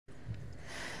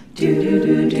Gee,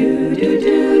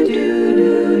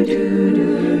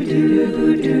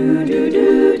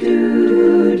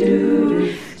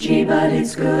 but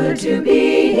it's good to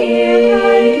be here,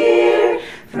 right here.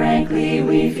 Frankly,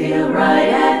 we feel right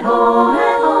at home,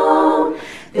 at home.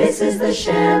 This is the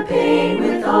champagne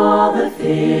with all the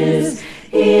fizz.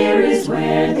 Here is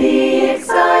where the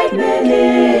excitement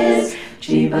is.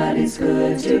 Gee, but it's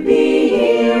good to be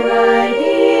here, right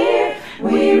here.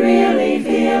 We really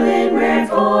feel in rare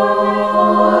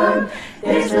form.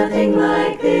 There's nothing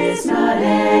like this, not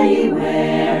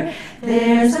anywhere.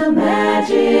 There's a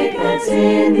magic that's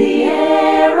in the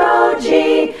air. Oh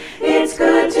gee, it's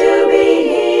good to be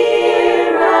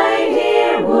here, right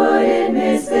here. Wouldn't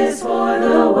miss this for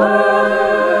the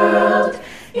world.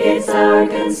 It's our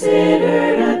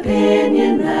considered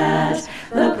opinion that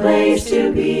the place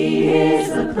to be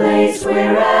is the place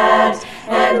we're at,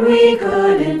 and we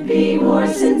couldn't be more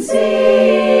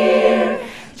sincere.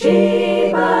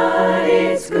 Gee, but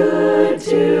it's good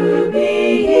to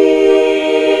be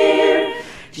here.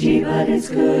 Gee, but it's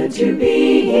good to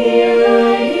be here,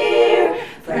 right here.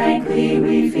 Frankly,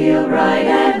 we feel right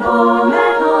at home,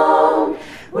 at home.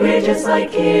 We're just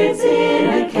like kids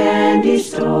in a candy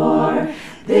store.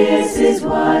 This is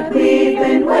what we've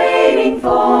been waiting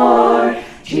for.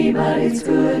 Gee, but it's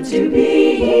good to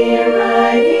be here,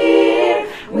 right here.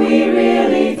 We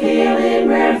really feel in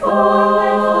rare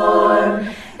form.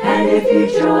 And if you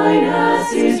join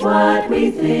us, here's what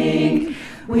we think.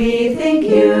 We think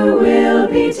you will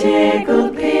be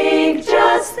tickled pink.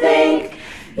 Just think,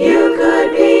 you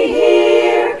could be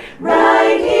here,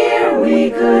 right here.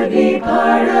 We could be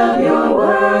part of your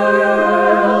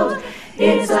world.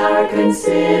 It's our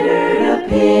considered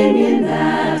opinion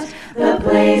that the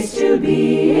place to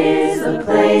be is the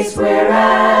place we're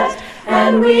at,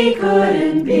 and we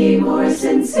couldn't be more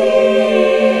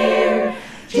sincere.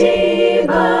 Gee,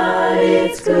 but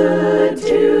it's good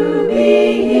to